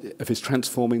light of his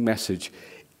transforming message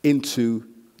into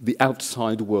the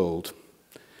outside world.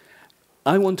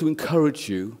 I want to encourage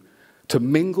you to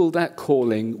mingle that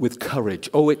calling with courage.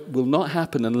 Oh, it will not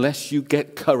happen unless you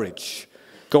get courage.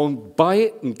 Go and buy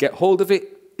it and get hold of it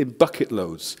in bucket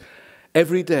loads.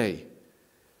 Every day,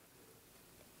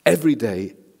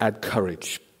 add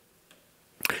courage.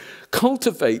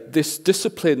 Cultivate this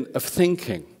discipline of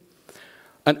thinking,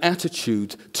 an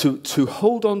attitude to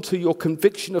hold on to your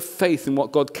conviction of faith in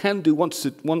what God can do, wants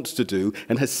to do,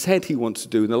 and has said he wants to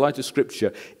do in the light of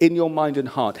Scripture in your mind and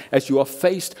heart as you are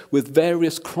faced with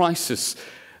various crises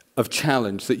of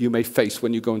challenge that you may face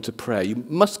when you go into prayer. You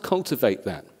must cultivate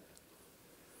that.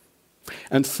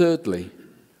 And thirdly,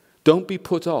 don't be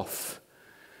put off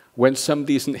when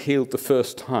somebody isn't healed the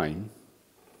first time.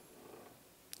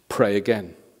 Pray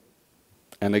again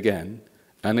and again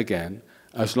and again,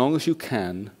 as long as you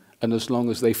can, and as long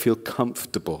as they feel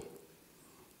comfortable.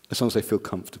 As long as they feel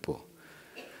comfortable.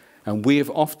 And we have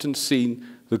often seen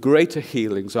the greater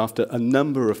healings after a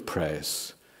number of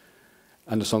prayers,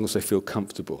 and as long as they feel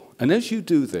comfortable. And as you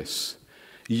do this,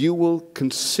 you will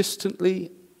consistently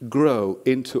grow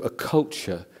into a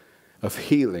culture of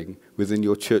healing within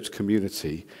your church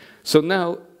community. So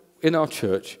now, in our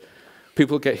church,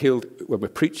 people get healed when we're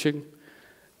preaching.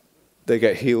 They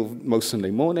get healed most Sunday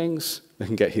mornings. They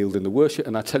can get healed in the worship.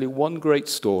 And I'll tell you one great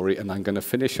story, and I'm going to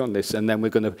finish on this, and then we're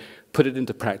going to put it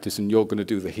into practice, and you're going to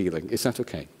do the healing. Is that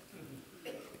okay?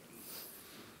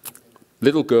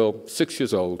 Little girl, 6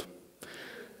 years old,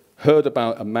 heard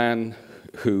about a man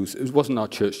it wasn't our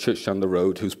church down the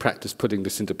road, who's putting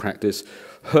this into practice,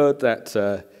 heard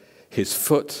that his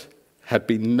foot had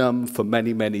been numb for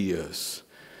many, many years.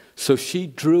 So she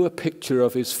drew a picture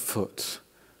of his foot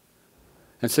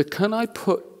and said, can I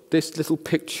put this little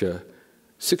picture,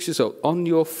 6 years old, on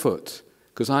your foot?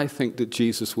 Because I think that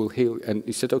Jesus will heal. And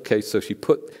he said, okay. So she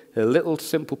put a little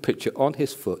simple picture on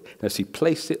his foot. And as he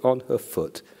placed it on her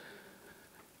foot,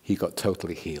 he got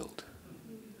totally healed.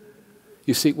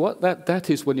 You see, what that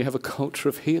is when you have a culture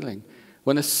of healing.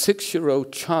 When a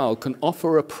 6-year-old child can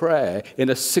offer a prayer in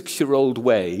a 6-year-old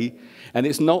way, and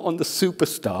it's not on the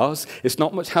superstars, it's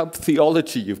not much how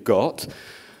theology you've got,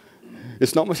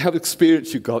 it's not much how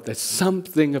experience you've got, there's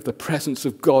something of the presence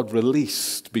of God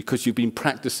released because you've been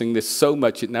practicing this so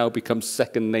much it now becomes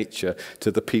second nature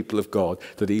to the people of God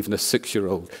that even a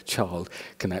 6-year-old child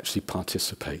can actually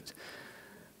participate.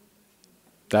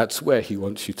 That's where he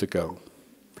wants you to go.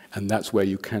 And that's where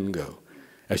you can go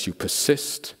as you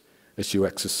persist, as you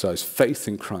exercise faith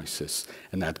in crisis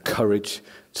and add courage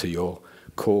to your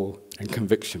call and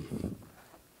conviction.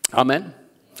 Amen?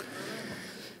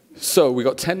 So we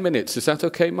got 10 minutes. Is that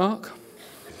okay, Mark?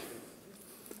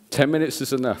 10 minutes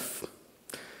is enough.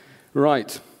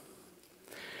 Right.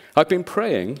 I've been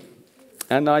praying,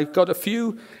 and I've got a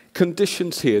few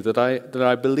conditions here that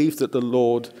I believe that the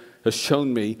Lord has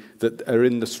shown me that are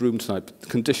in this room tonight,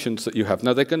 conditions that you have.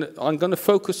 Now, I'm going to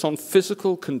focus on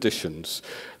physical conditions,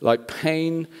 like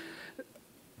pain,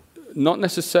 not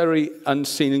necessarily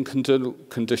unseen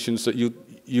conditions that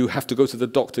you have to go to the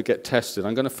doctor, get tested.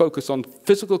 I'm going to focus on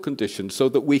physical conditions so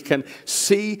that we can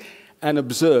see and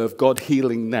observe God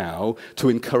healing now to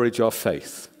encourage our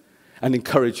faith and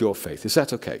encourage your faith. Is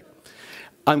that okay?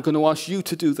 I'm going to ask you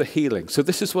to do the healing. So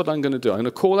this is what I'm going to do. I'm going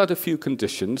to call out a few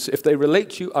conditions. If they relate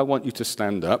to you, I want you to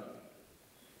stand up.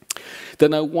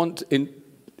 Then I want,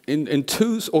 in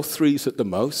twos or threes at the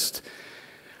most,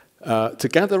 to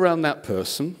gather around that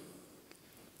person.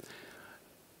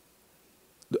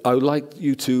 I would like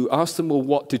you to ask them, well,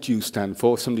 what did you stand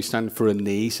for? If somebody stand for a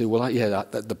knee, say, well, yeah,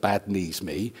 the bad knee's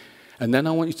me. And then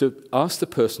I want you to ask the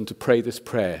person to pray this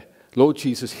prayer. Lord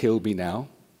Jesus, heal me now.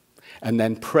 And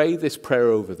then pray this prayer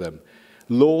over them.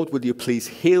 Lord, would you please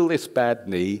heal this bad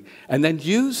knee? And then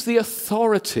use the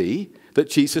authority that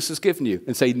Jesus has given you.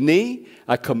 And say, knee,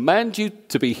 I command you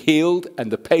to be healed and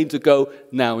the pain to go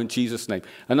now in Jesus' name.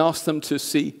 And ask them to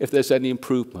see if there's any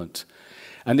improvement.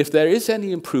 And if there is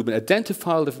any improvement,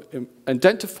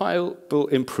 identifiable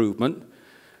improvement,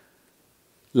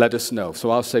 let us know. So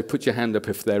I'll say, put your hand up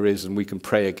if there is, and we can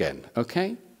pray again.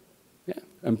 Okay? Yeah.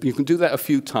 And you can do that a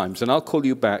few times, and I'll call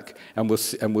you back, and we'll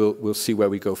see where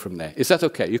we go from there. Is that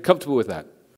okay? You're comfortable with that?